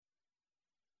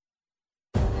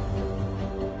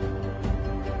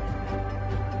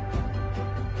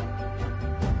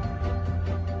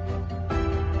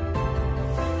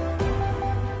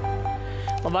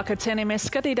Labvakar, cienījamies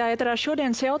skatītāji, ēterā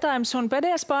šodienas jautājums un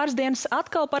pēdējās pāris dienas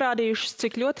atkal parādījušas,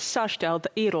 cik ļoti sašķelta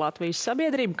ir Latvijas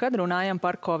sabiedrība, kad runājam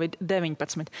par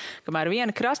Covid-19. Kamēr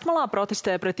viena krastmalā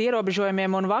protestē pret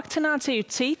ierobežojumiem un vakcināciju,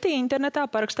 citi internetā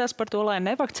parakstās par to, lai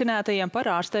nevakcinētajiem par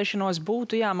ārstēšanos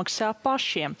būtu jāmaksā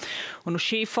pašiem. Un uz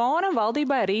šī fona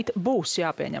valdībai rīt būs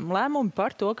jāpieņem lēmumi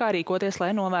par to, kā rīkoties,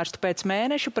 lai novērstu pēc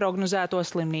mēneša prognozēto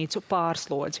slimnīcu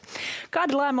pārslodzi.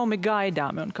 Kādi lēmumi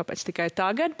gaidāmi un kāpēc tikai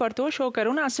tagad? Par to šokar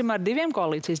runāsim ar diviem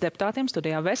koalīcijas deputātiem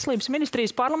studijā Veselības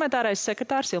ministrijas parlamentārais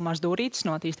sekretārs Ilmārs Dūrītis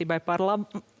no Attīstībai par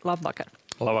labvakar.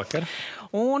 Labvakar.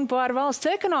 Un par valsts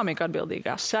ekonomiku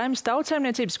atbildīgās Saeimas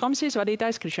Tautsaimniecības komisijas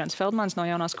vadītājs Krišjāns Feldmans no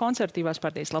Jaunās konservatīvās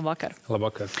partijas. Labvakar.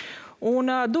 Labvakar.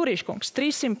 Un Dūrīškungs,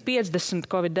 350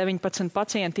 Covid-19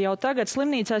 pacienti jau tagad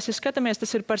slimnīcās, ja skatāmies,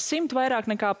 tas ir par 100 vairāk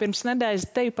nekā pirms nedēļas,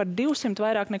 teju par 200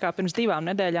 vairāk nekā pirms 2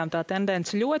 nedēļām. Tā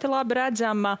tendence ļoti labi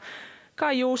redzama.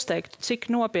 Kā jūs teiktu, cik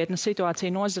nopietna situācija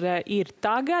nozarē ir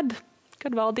tagad,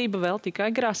 kad valdība vēl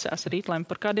tikai grasās rīt lemt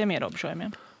par kādiem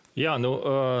ierobežojumiem? Jā,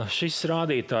 šis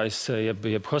rādītājs,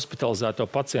 jeb hospitalizēto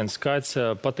pacientu skaits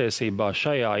patiesībā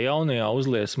šajā jaunajā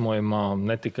uzliesmojumā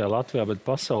ne tikai Latvijā, bet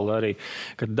pasaulē arī,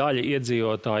 kad daļa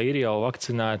iedzīvotāji ir jau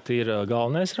vakcinēti, ir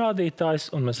galvenais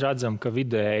rādītājs, un mēs redzam, ka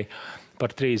vidēji par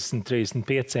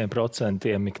 30–35%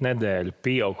 ik nedēļu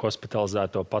pieaug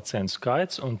hospitalizēto pacientu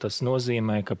skaits, un tas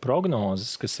nozīmē, ka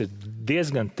prognozes, kas ir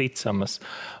diezgan ticamas,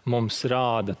 mums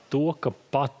rāda to, ka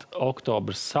pat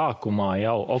oktobra sākumā,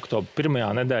 jau oktobra pirmajā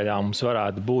nedēļā mums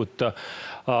varētu būt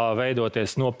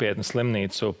veidoties nopietna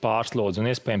slimnīcu pārslodze, un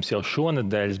iespējams jau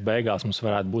šonedēļas beigās mums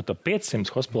varētu būt ap 500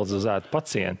 hospitalizētu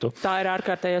pacientu. Tā ir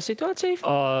ārkārtējā situācija?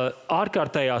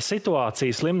 Ārkārtējā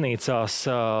situācija slimnīcās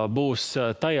būs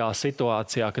tajā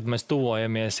situācijā, kad mēs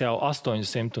tuvojamies jau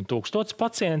 800 un 1000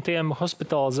 pacientiem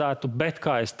hospitalizētu, bet,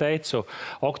 kā es teicu,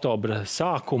 oktobra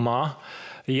sākumā,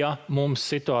 ja mums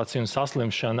situācija un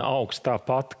saslimšana augs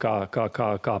tāpat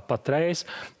kā patreiz,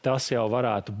 tas jau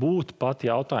varētu būt pat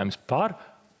jautājums par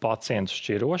pacientu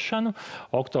šķirošanu.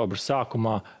 Oktobra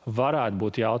sākumā varētu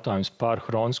būt jautājums par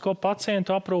hronisko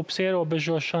pacientu aprūpas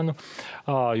ierobežošanu,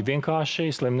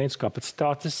 vienkārši slimnīcu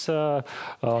kapacitātes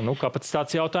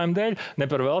jautājumu dēļ. Ne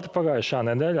par velti pagājušā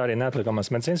nedēļa arī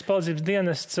Neatliekamās medicīnas palīdzības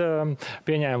dienests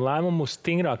pieņēma lēmumu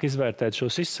stingrāk izvērtēt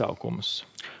šos izsaukumus.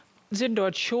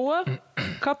 Dzirdot šo,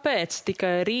 kāpēc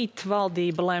tikai rīt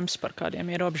valdība lems par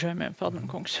kādiem ierobežojumiem, Feldman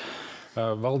kungs?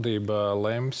 Valdība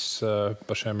lems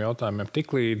par šiem jautājumiem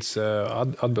tiklīdz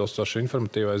atbilstoši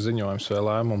informatīvais ziņojums vai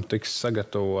lēmumi tiks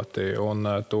sagatavoti, un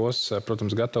tos,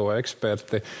 protams, gatavo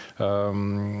eksperti,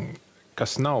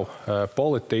 kas nav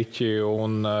politiķi,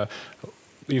 un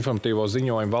informatīvo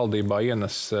ziņojumu valdībā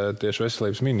ienes tieši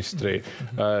veselības ministrija.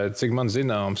 Cik man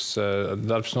zināms,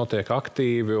 darbs notiek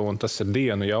aktīvi, un tas ir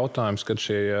dienu jautājums, kad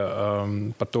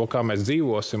par to, kā mēs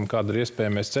dzīvosim, kāda ir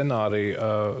iespējamie scenāriji,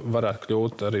 varētu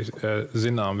kļūt arī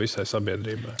zinām visai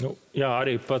sabiedrībai. Jā,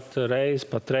 arī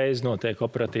patreiz notiek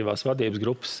operatīvās vadības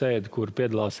grupas sēde, kur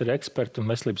piedalās arī eksperti, un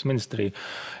veselības ministrija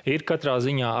ir katrā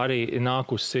ziņā arī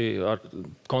nākusi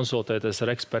konsultēties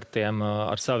ar ekspertiem,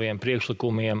 ar saviem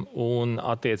priekšlikumiem, un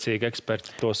attiecīgi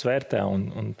eksperti tos vērtē.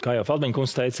 Un kā jau Feldmaņa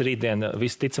kungs teica, rītdien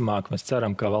visticamāk mēs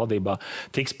ceram, ka valdībā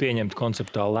tiks pieņemti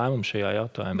konceptuāli lēmumi šajā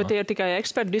jautājumā. Bet tie ir tikai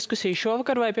ekspertu diskusija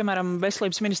šovakar, vai, piemēram,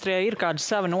 veselības ministrijai ir kāda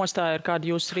sava nostāja, ar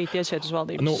kādu jūs rīt iesiet uz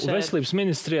valdības sēdi? Veselības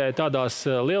ministrijai tādās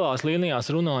lielās līnijās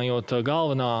runājot,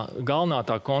 galvenā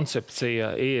tā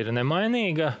koncepcija ir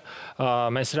nemainīga.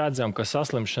 Mēs redzam, ka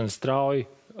saslimšanas strauji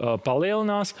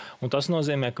palielinās, un tas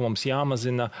nozīmē, ka mums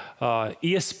jāmazina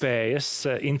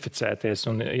iespējas inficēties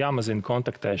un jāmazina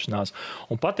kontaktēšanās.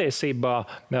 Un patiesībā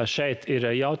šeit ir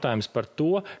jautājums par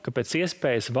to, ka pēc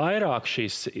iespējas vairāk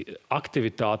šīs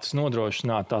aktivitātes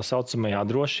nodrošināt tā saucamajā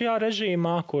drošajā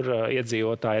režīmā, kur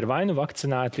iedzīvotāji ir vai nu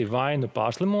vakcinēti, vai nu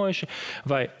pārslimojuši,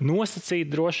 vai nosacīti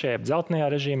drošajā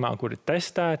dzeltenajā režīmā, kur ir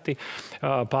testēti,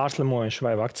 pārslimojuši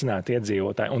vai vakcinēti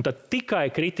iedzīvotāji. Un tad tikai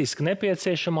kritiski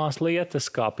nepieciešamās lietas,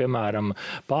 kā piemēram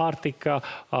pārtika,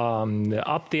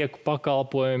 aptieku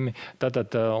pakalpojumi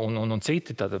un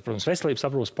citi, protams, veselības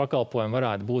aprūpes pakalpojumi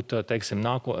varētu būt, teiksim,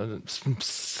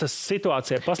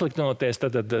 situācija pasliktinoties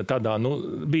tādā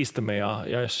bīstamajā,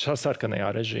 sarkanajā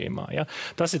režīmā. Ja?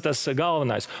 Tas ir tas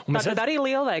galvenais. Tātad arī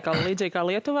lielveikali, līdzīgi kā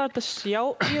Lietuvā, tas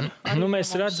jau ir?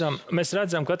 Mēs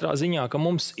redzam katrā ziņā, ka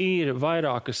mums ir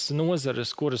vairākas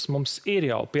nozares, kuras mums ir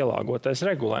jau pielāgotais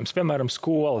regulējums. Piemēram,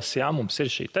 skolas, jā, mums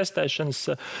ir šī testēšanas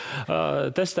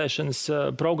testēšanas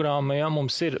programma, ja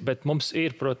mums ir, bet mums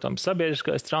ir, protams,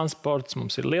 sabiedriskais transports,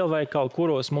 mums ir lielveikali,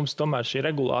 kuros mums tomēr šī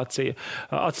regulācija,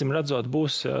 acīm redzot,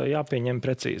 būs jāpieņem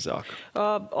precīzāk.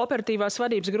 Operatīvās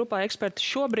vadības grupā eksperti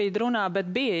šobrīd runā, bet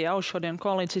bija jau šodien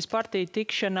koalīcijas partija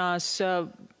tikšanās.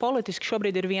 Politiski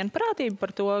šobrīd ir vienprātība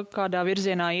par to, kādā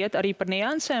virzienā iet, arī par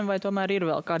niansēm, vai tomēr ir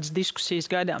vēl kādas diskusijas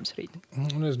gaidāmas rīt?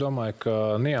 Es domāju, ka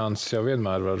nianses jau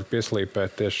vienmēr var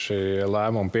pieslīpēt tieši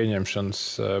lēmumu pieņemšanas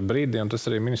brīdī, un tas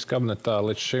arī ministra kabinetā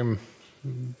līdz šim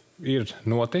ir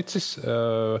noticis.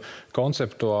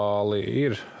 Konceptuāli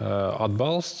ir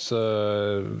atbalsts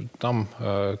tam,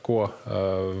 ko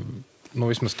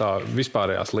vismaz tā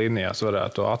vispārējās līnijās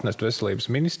varētu atnest veselības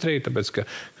ministrija, tāpēc, ka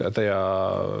tajā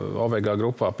OVG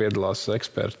grupā piedalās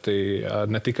eksperti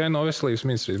ne tikai no veselības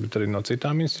ministrijas, bet arī no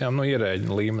citām ministrijām, no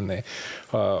ierēģiņa līmenī.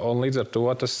 Un līdz ar to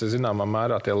tas, zināmā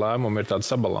mērā, tie lēmumi ir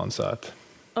tādi sabalansēti.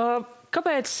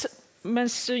 Kāpēc?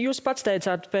 Jūs pats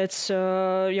teicāt, pēc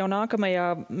jau nākamajā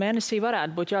mēnesī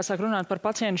varētu būt jāsāk runāt par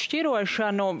pacientu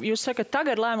šķirošanu. Jūs sakat,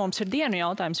 tagad lēmums ir dienu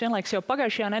jautājums. Vienlaiks jau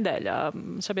pagājušajā nedēļā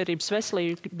sabiedrības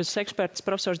veselības eksperts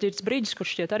profesors Girts Brīdis,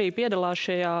 kurš šķiet arī piedalās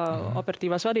šajā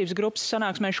operatīvās vadības grupas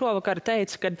sanāksmē šovakar,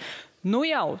 teica, ka nu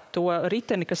jau to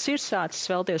riteni, kas ir sācis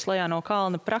svelties lejā no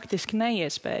kalna, praktiski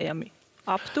neiespējami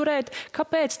apturēt.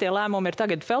 Kāpēc tie lēmumi ir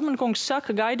tagad? Feldman kungs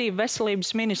saka, gaidīja veselības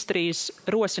ministrijas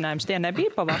rosinājums. Tie nebija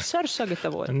pavasaru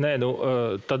sagatavoti? Nē,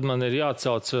 tad man ir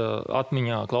jāatsauc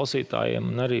atmiņā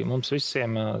klausītājiem un arī mums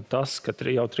visiem tas, ka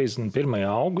jau 31.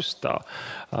 augustā,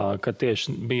 kad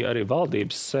tieši bija arī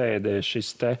valdības sēdē,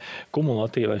 šis te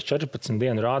kumulatīvais 14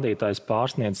 dienu rādītājs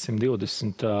pārsniedz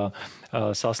 120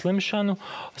 saslimšanu,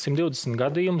 120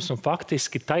 gadījumus, un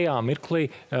faktiski tajā mirklī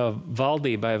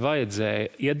valdībai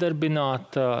vajadzēja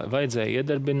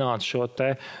iedarbināt šo te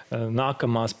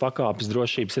nākamās pakāpes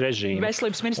drošības režīmu.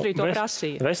 Veselības ministrija to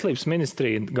prasīja. Veselības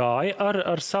ministrija gāja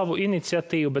ar savu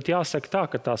iniciatīvu, bet jāsaka tā,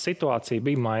 ka tā situācija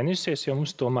bija mainījusies, jo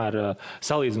mums tomēr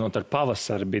salīdzinot ar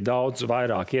pavasari bija daudz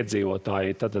vairāk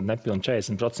iedzīvotāji, tad nepilni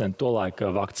 40% tolaik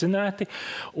vakcinēti,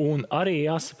 un arī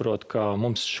jāsaprot, ka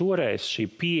mums šoreiz šī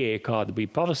pieeja, kāda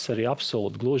bija pavasarī,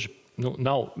 absolūti gluži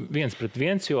nav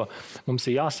 1:1, jo mums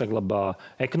ir jāsaglabā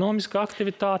ekonomiskā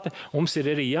aktivitāte, mums ir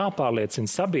arī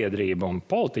jāpārliecina sabiedrība un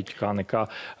politiķi,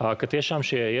 ka tiešām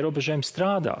šie ierobežojumi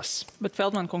strādās. Bet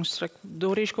Feldman kungs,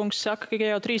 Dūrīša kungs saka, ka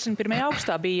jau 31.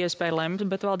 augustā bija iespēja lemt,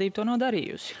 bet valdība to nav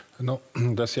darījusi.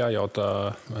 Tas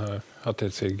jājautā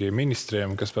attiecīgi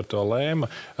ministriem, kas par to lēma.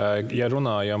 Ja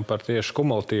runājam par tieši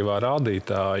kumulatīvā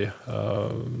rādītāja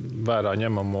vērā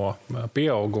ņemamo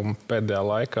pieaugumu pēdējā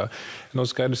laikā,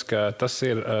 skaidrs, ka tas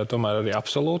ir tomēr arī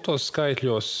absolūtos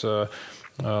skaitļos.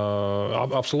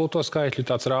 Absolūto skaitļu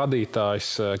tāds rādītājs,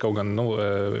 kaut gan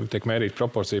tiek mērīt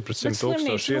proporcija pret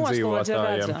 100,000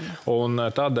 iedzīvotājiem. Un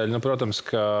tādēļ, protams,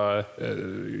 ka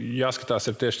jāskatās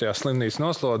ir tieši tajā slimnīcas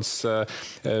noslodzes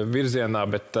virzienā,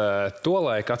 bet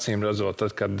tolaik, acīm redzot,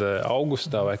 tad, kad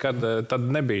augustā vai kad, tad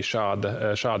nebija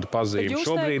šāda pazīme.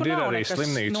 Šobrīd ir arī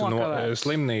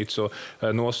slimnīcu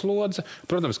noslodze.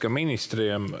 Protams, ka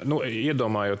ministriem,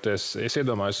 es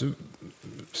iedomājos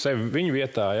sevi viņu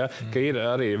vietā, ka ir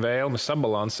arī vēlme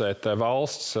sabalansēt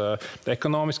valsts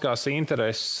ekonomiskās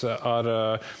intereses ar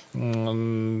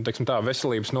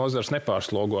veselības nozares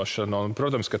nepārslogošanu. Un,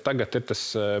 protams, ka tagad ir tas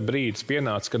brīdis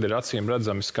pienācis, kad ir acīm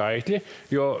redzami skaitļi,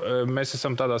 jo mēs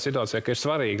esam tādā situācijā, ka ir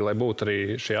svarīgi, lai būtu arī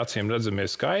šie acīm redzamie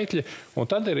skaitļi,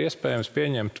 un tad ir iespējams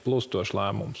pieņemt plūstošs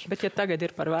lēmums. Bet ja tagad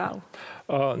ir par vēlu?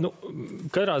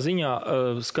 Katrā ziņā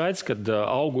skaidrs, ka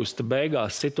augusta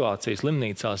beigās situācija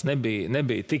slimnīcās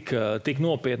nebija tik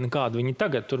nopietna, kāda viņi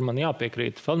tagad. Tur man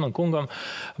jāpiekrīt Feldman kungam,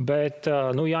 bet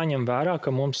jāņem vērā,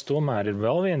 ka mums tomēr ir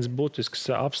vēl viens būtisks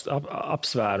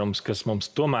apsvērums, kas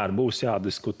mums tomēr būs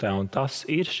jādiskutē, un tas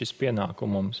ir šis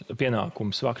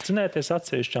pienākums vakcinēties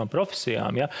atsevišķām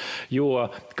profesijām, jo,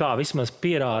 kā vismaz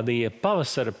pierādīja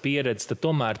pavasara pieredze, tad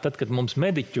tomēr, kad mums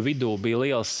mediķu vidū bija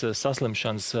liels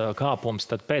saslimšanas kāpums,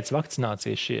 tad pēc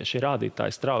vakcinācijas šie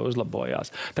rādītāji strauji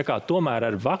uzlabojās. Tā kā tomēr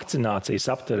ar vakcinācijas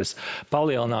aptveres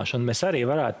palielināšanu mēs arī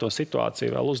varētu to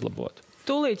situāciju vēl uzlabot.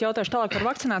 Tūlīt jautāšu tālāk par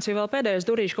vakcināciju vēl pēdējais,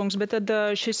 Dūrīša kungs, bet tad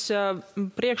šis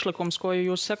priekšlikums, ko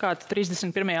jūs sakāt,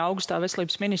 31. augustā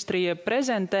veselības ministrija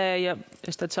prezentēja,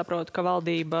 es tad saprotu, ka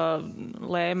valdība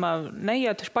lēma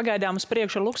neiet pagaidām uz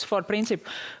priekšu ar Luksemburgas principu.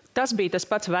 Tas bija tas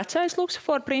pats vecais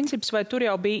Luksemburgas princips, vai tur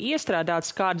jau bija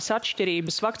iestrādāts kādas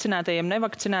atšķirības vakcinētajiem,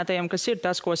 nevakcinētajiem, kas ir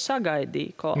tas, ko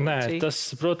sagaidīja koalīcija? Nē, tas,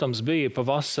 protams, bija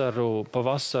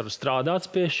pavasaru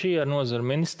strādāts pie šī ar nozaru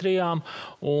ministrijām,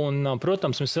 un,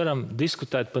 protams, mēs varam diskutēt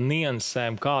diskutēt par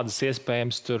niansēm, kādas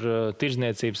iespējams tur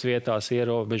tirzniecības vietās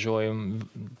ierobežojumi,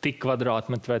 tik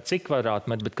kvadrātmetri vai cik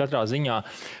kvadrātmetri, bet katrā ziņā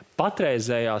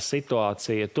patreizējā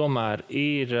situācija tomēr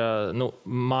ir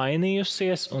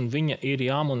mainījusies, un viņa ir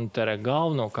jāmonitorē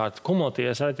galvenokārt.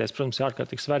 Kumulatīvais rādītājs, protams, ir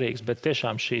ārkārtīgi svarīgs, bet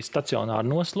tiešām šī stacionāra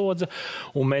noslodze,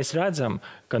 un mēs redzam,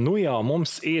 ka jau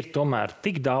mums ir tomēr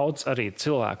tik daudz arī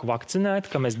cilvēku vakcinēti,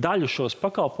 ka mēs daļu šos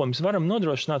pakalpojumus varam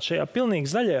nodrošināt šajā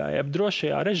pilnīgi zaļajā, jeb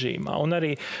drošajā režīmā, un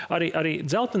arī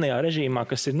dzeltenajā režīmā,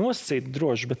 kas ir nosacīti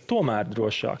droši, bet tomēr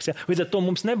drošāks. Ja? Līdz ar to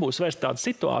mums nebūs vairs tāda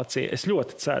situācija. Es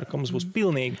ļoti ceru, ka mums būs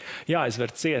pilnīgi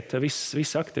jāizver ciet,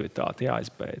 visa aktivitāte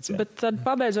jāizbeidz. Ja. Bet tad,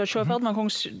 pabeidzot šo, Feldman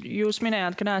kungs, jūs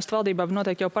minējāt, ka neesat valdībā, bet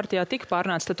noteikti jau partijā tika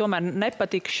pārnāts, tad tomēr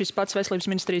nepatika šis pats veselības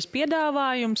ministrijas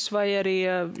piedāvājums, vai arī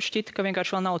šķita, ka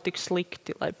vienkārši vēl nav tik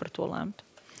slikti, lai par to lēmtu?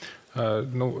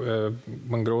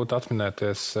 Man grūti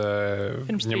atminēties,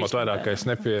 ņemot vērā, ka es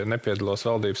nepiedalos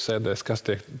valdības sēdēs, kas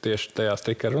tieši tajās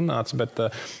tika runāts, bet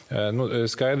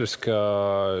skaidrs, ka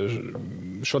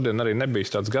šodien arī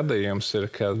nebija tāds gadījums,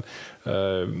 kad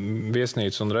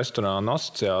Viesnīcu un restorānu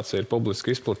asociācija ir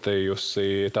publiski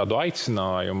izplatījusi tādu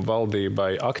aicinājumu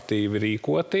valdībai aktīvi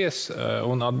rīkoties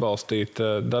un atbalstīt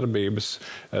darbības,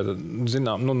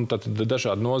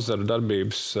 dažādu nozaru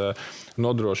darbības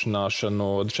nodrošināšanu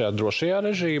šajā drošajā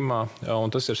režīmā. Un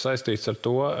tas ir saistīts ar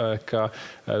to, ka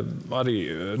arī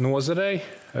nozarei,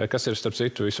 kas ir, starp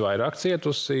citu, visvairāk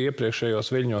cietusi iepriekšējos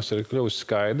viļņos, ir kļuvis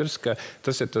skaidrs, ka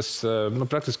tas ir tas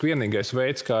praktiski vienīgais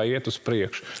veids, kā iet uz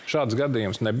priekšu. Šāds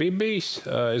gadījums nebija bijis.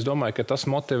 Es domāju, ka tas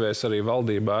motivēs arī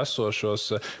valdībā esošos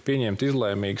pieņemt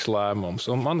izlēmīgus lēmumus.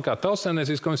 Un man kā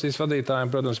Tautsaimniecības komisijas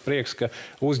vadītājiem, protams, prieks, ka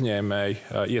uzņēmēji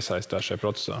iesaistās šajā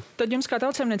procesā. Tad jums kā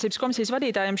Tautsaimniecības komisijas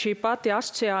vadītājiem šī pati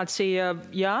asociācija,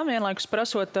 vienlaikus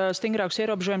prasot stingrākus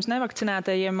ierobežojumus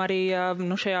nevakcinētajiem, arī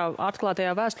šajā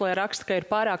atklātajā vēstulē raksta, ka ir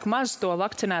pārāk maz to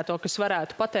vakcinēto, kas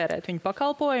varētu patērēt viņu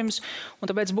pakalpojumus,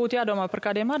 un tāpēc būtu jādomā par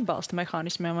kādiem atbalsta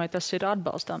mehānismiem, vai tas ir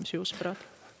atbalstāms jūsuprāt?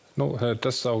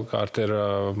 Tas savukārt ir,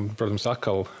 protams,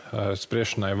 atkal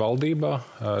spriešanai valdībā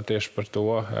tieši par to,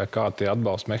 kā tie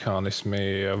atbalsta mehānismi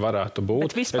varētu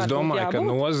būt. Es domāju, ka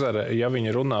nozare, ja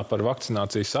viņi runā par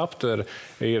vakcinācijas aptveri,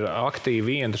 ir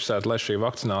aktīvi ieinteresēta, lai šī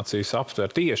vakcinācijas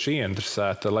aptveri tieši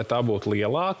ieinteresēta, lai tā būtu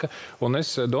lielāka. Un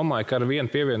es domāju, ka ar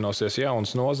vienu pievienosies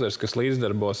jaunas nozares, kas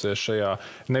līdzdarbosies šajā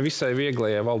nevisai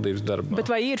vieglajā valdības darbā.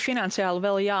 Bet vai ir finansiāli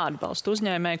vēl jāatbalsta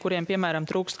uzņēmēji, kuriem, piemēram,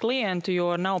 trūkst klientu,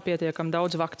 jo nav pietiekami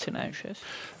daudz vakcinējušies?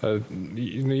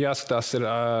 Jāskatās ir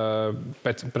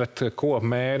pret ko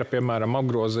mēra, piemēram,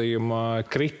 apgrozījuma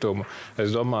kritumu.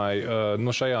 Es domāju,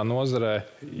 šajā nozarē,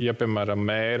 ja, piemēram,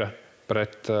 mēra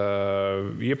pret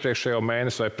iepriekšējo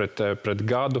mēnesi vai pret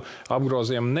gadu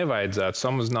apgrozījumu nevajadzētu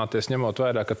samazināties, ņemot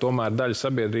vērā, ka tomēr daļa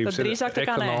sabiedrības ir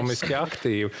ekonomiski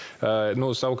aktīva.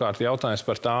 Savukārt jautājums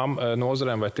par tām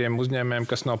nozarēm vai tiem uzņēmējiem,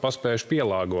 kas nav paspējuši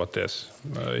pielāgoties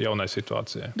jaunai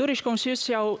situācijai. Duriškungs, jūs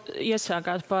jau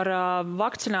iesākāt par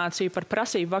vakcināciju, par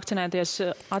prasību vakcinēties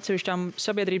atsevišķām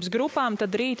sabiedrības grupām,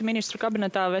 tad rīt ministru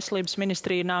kabinetā veselības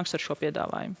ministrija nāks ar šo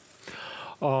piedāvājumu.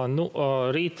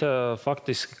 Rīt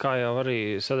faktiski, kā jau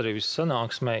arī sadarbības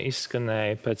sanāksmē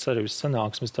izskanēja pēc sadarbības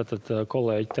sanāksmes, tātad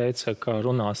kolēģi teica, ka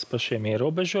runās par šiem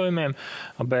ierobežojumiem,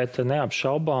 bet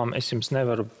neapšaubām es jums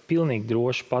nevaru pilnīgi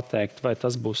droši pateikt, vai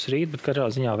tas būs rīt, bet katrā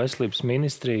ziņā veselības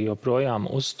ministrija joprojām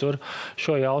uztur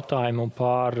šo jautājumu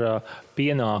par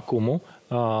pienākumu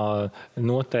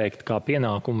noteikti kā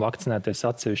pienākumu vakcinēties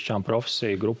atsevišķām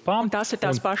profesiju grupām. Un tās ir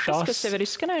tās pašas, kas jau ir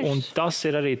izskanējušas? Un tas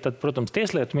ir arī, tad, protams,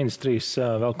 Tieslietu ministrijas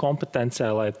vēl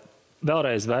kompetencē, lai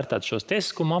vēlreiz vērtēt šos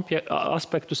tiesiskuma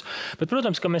aspektus. Bet,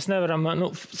 protams, ka mēs nevaram,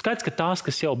 skaidrs, ka tās,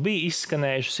 kas jau bija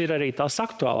izskanējušas, ir arī tās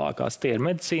aktuālākās. Tie ir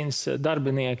medicīnas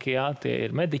darbinieki, tie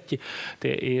ir mediķi,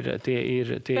 tie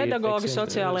ir pedagogi,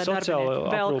 sociālie darbinieki.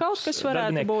 Vēl kaut kas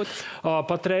varētu būt?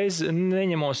 Patreiz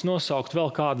neņemos nosaukt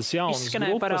vēl kādas jaunas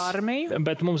izskanēja grupas. Par armiju.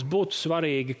 Bet mums būtu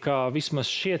svarīgi, ka vismaz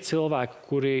šie cilvēki,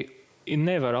 kuri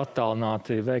nevar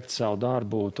attālināti veikt savu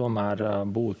darbu, tomēr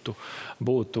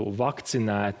būtu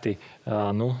vakcinēti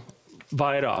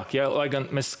vairāk. Ja, lai gan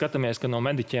mēs skatāmies, ka no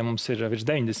mediķiem mums ir virs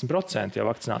 90% jau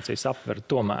vakcinācijas aptver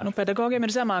tomēr. Pedagogiem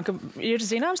ir zemāka. Ir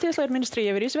zināms, Tieslietu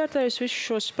ministrija jau ir izvērtējusi visus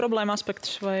šos problēmu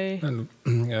aspektus? Vai?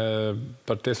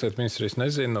 Par Tieslietu ministrijas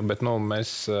nezinu, bet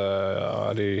mēs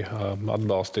arī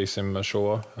atbalstīsim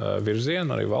šo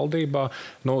virzienu arī valdībā.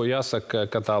 Jāsaka,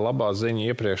 ka tā labā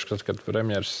ziņa iepriekš, kad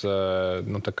premjers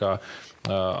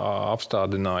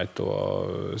apstādināja to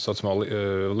saucamo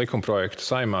likumprojektu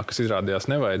Saeimā, kas izrādījās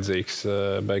nevajadzīgs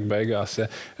beigās.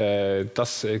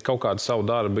 Tas kaut kādu savu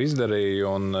darbu izdarīja,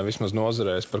 un vismaz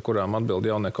nozarēs, par kurām atbild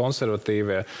jaunie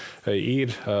konservatīvie,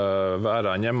 ir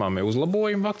vērā ņemami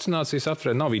uzlabojumi vakcinācijas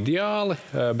apturē. Nav ideāli,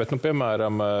 bet,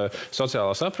 piemēram,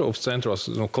 sociālās aprūpes centros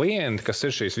klienti, kas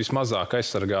ir šīs vismazāk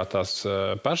aizsargātās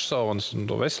personas, un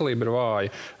to veselība ir vāja,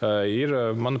 ir,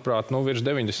 manuprāt, virs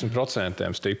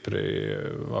 90% stipri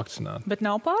vakcinēti. Bet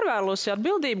nav pārvēlusi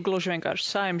atbildība gluži vienkārši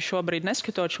Saeima šobrīd,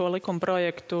 neskatot šo likuma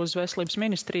projektu uz veselības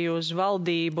ministriju, uz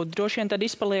valdību, droši vien tad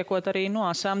izpaliekot arī no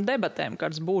asām debatēm,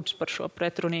 kāds būs par šo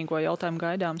pretrunīgo jautājumu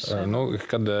gaidāms.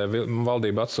 Kad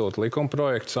valdība atsūta likuma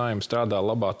projektu, Saeima strādā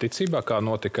labā ticībā, kā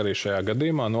notika arī šajā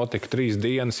gadījumā. Notika 3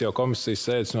 dienas jau komisijas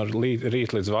sēdes no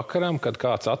rīta līdz vakaram, kad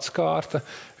kāds atskārta,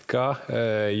 ka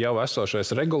jau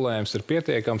esošais regulējums ir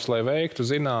pietiekams, lai veiktu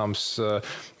zināms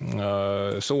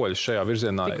soļus šajā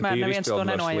virzienā. Tikmēr neviens to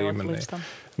nenojauta līdz tam.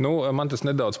 Man tas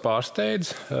nedaudz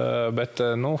pārsteidz, bet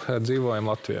dzīvojam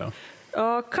Latvijā.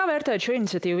 Kā vērtēt šo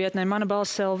iniciatīvu vietnē Mana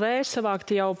balss LV?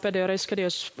 Savākti jau pēdējo reizi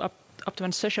skatījos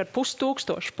aptuveni 6,5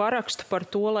 tūkstoši parakstu par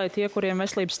to, lai tie, kuriem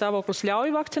veselības stāvoklis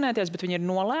ļauj vakcinēties, bet viņi ir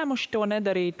nolēmuši to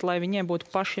nedarīt, lai viņiem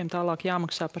būtu pašiem tālāk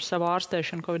jāmaksā par savu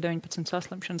ārstēšanu COVID-19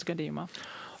 saslimšanas gadījumā.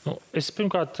 Es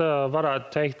pirmkārt varētu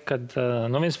teikt, ka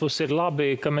no vienas puses ir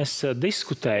labi, ka mēs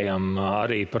diskutējam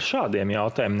arī par šādiem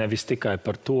jautājumiem, nevis tikai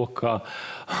par to, ka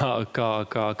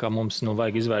mums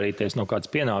vajag izvairīties no kādas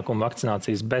pienākuma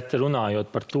vakcinācijas, bet runājot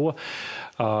par to,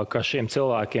 ka šiem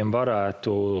cilvēkiem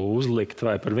varētu uzlikt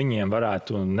vai par viņiem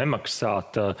varētu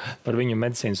nemaksāt par viņu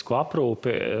medicīnisko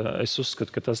aprūpi. Es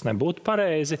uzskatu, ka tas nebūtu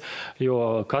pareizi,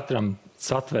 jo katram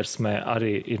satversmē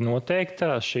arī ir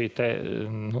noteikta šī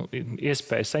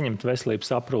iespēja saņemt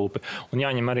veselības aprūpi. Un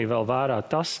jāņem arī vēl vērā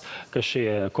tas, ka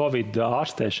šie Covid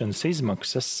ārstēšanas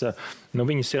izmaksas,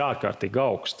 viņas ir ārkārtīgi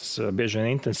augstas. Bieži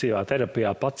vien intensīvā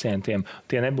terapijā pacientiem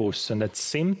tie nebūs nec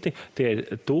 100, tie ir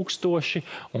 1000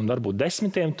 un varbūt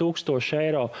 10 000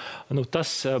 eiro.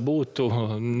 Tas būtu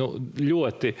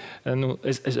ļoti,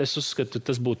 es uzskatu,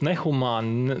 tas būtu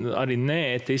nehumāni, arī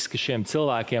neētiski šiem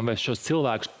cilvēkiem vai šos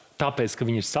cilvēkus, tāpēc, ka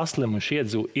viņi ir saslimuši,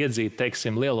 iedzīt,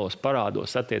 teiksim, lielos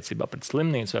parādos attiecībā pret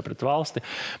slimnīcu vai pret valsti.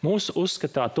 Mūsu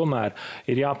uzskatā tomēr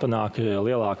ir jāpanāk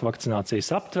lielāka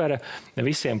vakcinācijas aptvere,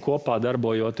 visiem kopā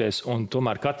darbojoties, un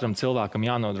tomēr katram cilvēkam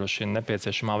jānodrošina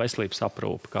nepieciešamā veselības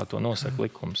aprūpe, kā to nosaka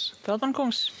likums. Feldman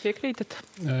kungs, piekrītat?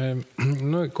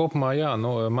 Kopumā jā,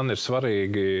 man ir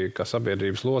svarīgi, kā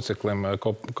sabiedrības loceklim,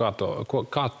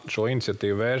 kā šo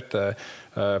iniciatīvu vērtē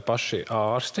paši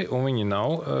ārsti, un viņi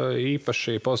nav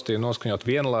īpaši pozitīvi noskaņot.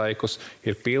 Vienlaikus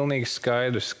ir pilnīgi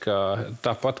skaidrs, ka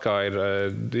tāpat kā ir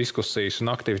diskusijas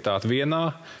un aktivitāte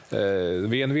viena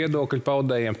viedokļa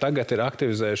paudējiem, tagad ir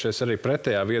aktivizējušies arī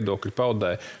pretējā viedokļa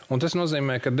paudē. Un tas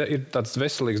nozīmē, ka ir tāds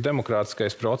veselīgs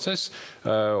demokrātiskais process,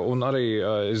 un arī,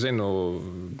 es zinu,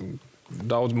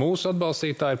 daudz mūsu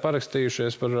atbalstītāji ir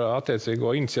parakstījušies par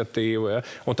attiecīgo iniciatīvu. Ja?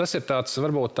 Un tas ir tāds,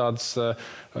 varbūt tāds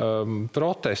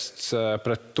protests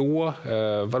pret to,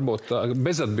 varbūt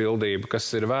bezatbildību, kas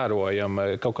ir vērojama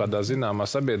kaut kādā zināmā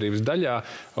sabiedrības daļā.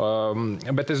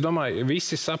 Bet es domāju,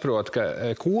 visi saprot, ka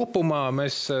kopumā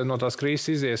mēs no tās krīzes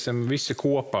iziesim visi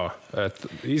kopā.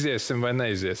 Iziesim vai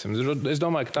neiziesim. Es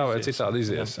domāju, ka tā vai citādi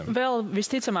iziesim. Vēl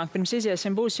visticamāk, pirms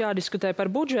iziesim, būs jādiskutē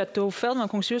par budžetu. Feldman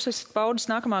kungs, jūs esat paudis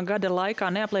nākamā gada laikā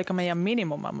neapliekamajam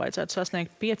minimumam vajadzētu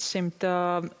sasniegt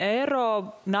 500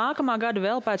 eiro. Nākamā gada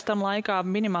vēl pēc tam laikā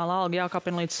minimāla alga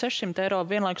jākāpina līdz 600 eiro.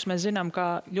 Vienlaikus mēs zinām,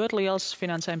 ka ļoti liels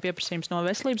finansējuma pieprasījums no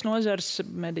veselības nozares,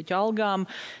 mediķu algām.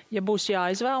 Ja būs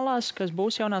jāizvēlās, kas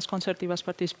būs jaunās konservatīvās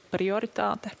partijas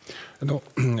prioritāte?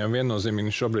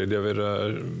 Viennozīmīgi šobrīd jau ir,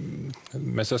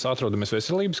 mēs atrodamies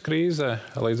veselības krīzē,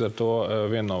 līdz ar to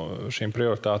viena no šīm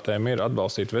prioritātēm ir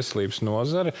atbalstīt veselības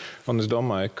nozari, un es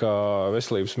domāju, ka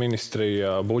veselības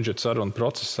ministrija budžeta sarunu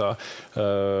procesā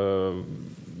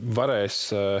varēs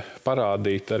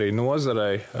parādīt arī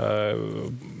nozarei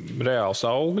reāls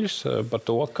augļus par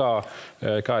to,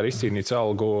 kā ir izcīnīts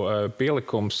algu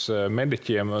pielikums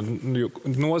mediķiem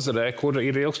nozarē, kur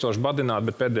ir ilgstoši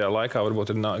badināti, bet pēdējā laikā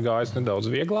varbūt ir gājis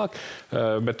nedaudz vieglāk.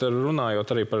 Bet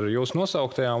runājot arī par jūsu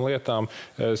nosauktajām lietām,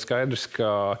 skaidrs,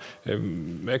 ka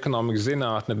ekonomikas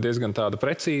zinātne ir diezgan tāda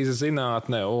precīza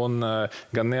zinātne, un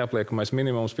gan neapliekamais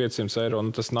minimums 500 eiro,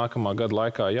 tas nākamā gada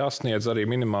laikā jāsniedz arī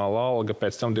minimāla alga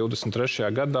pēc tam 23.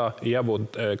 gadā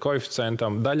jābūt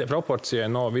koeficientam proporcijai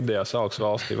no vidējās algas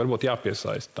valstī. Varbūt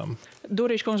jāpiesaist tam.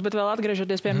 Durīškungs, bet vēl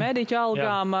atgriežoties pie mediķu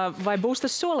algām, vai būs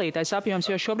tas solītais apjoms,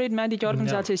 jo šobrīd mediķu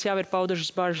organizācijas jau ir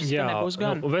paudušas bažas, ka nebūs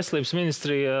gan? Veselības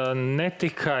ministrija ne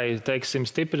tikai, teiksim,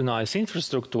 stiprinājas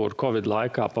infrastruktūru Covid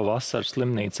laikā pavasara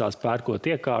slimnīcās pērkot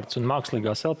iekārtas un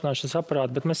mākslīgās elpināšanas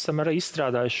aparātu, bet mēs esam arī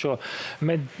izstrādājuši šo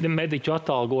mediķu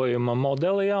atalgojuma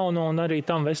modeli jaunu, un arī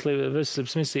tam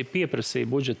veselības ministrija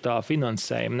pieprasīja budžetā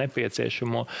finansējumu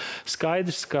nepieciešamo.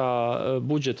 Skaidrs, ka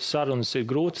budžeta sarunas ir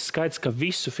grūtas, skaidrs, ka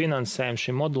visu finansējumu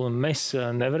šim modulim mēs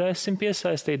nevarēsim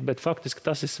piesaistīt, bet faktiski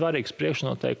tas ir svarīgs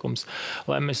priekšnoteikums,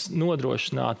 lai mēs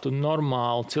nodrošinātu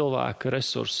normālu cilvēku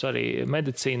resursu arī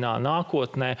medicīnā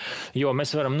nākotnē, jo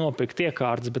mēs varam nopirkt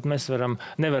iekārtas, bet mēs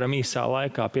nevaram īsā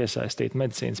laikā piesaistīt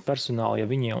medicīnas personālu, ja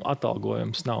viņiem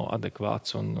atalgojums nav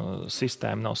adekvāts un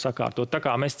sistēma nav sakārtot. Tā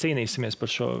kā mēs cīnīsimies par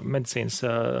šo medicīnas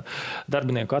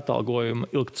darbinieku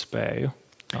atalgojumu ilgtspēju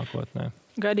nākotnē.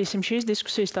 Gaidīsim šīs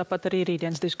diskusijas, tāpat arī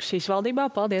rītdienas diskusijas valdībā.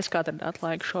 Paldies, ka atradāt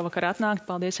laiku šovakar atnākt.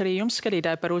 Paldies arī jums,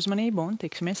 skatītāji, par uzmanību un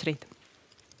tiksimies rīt.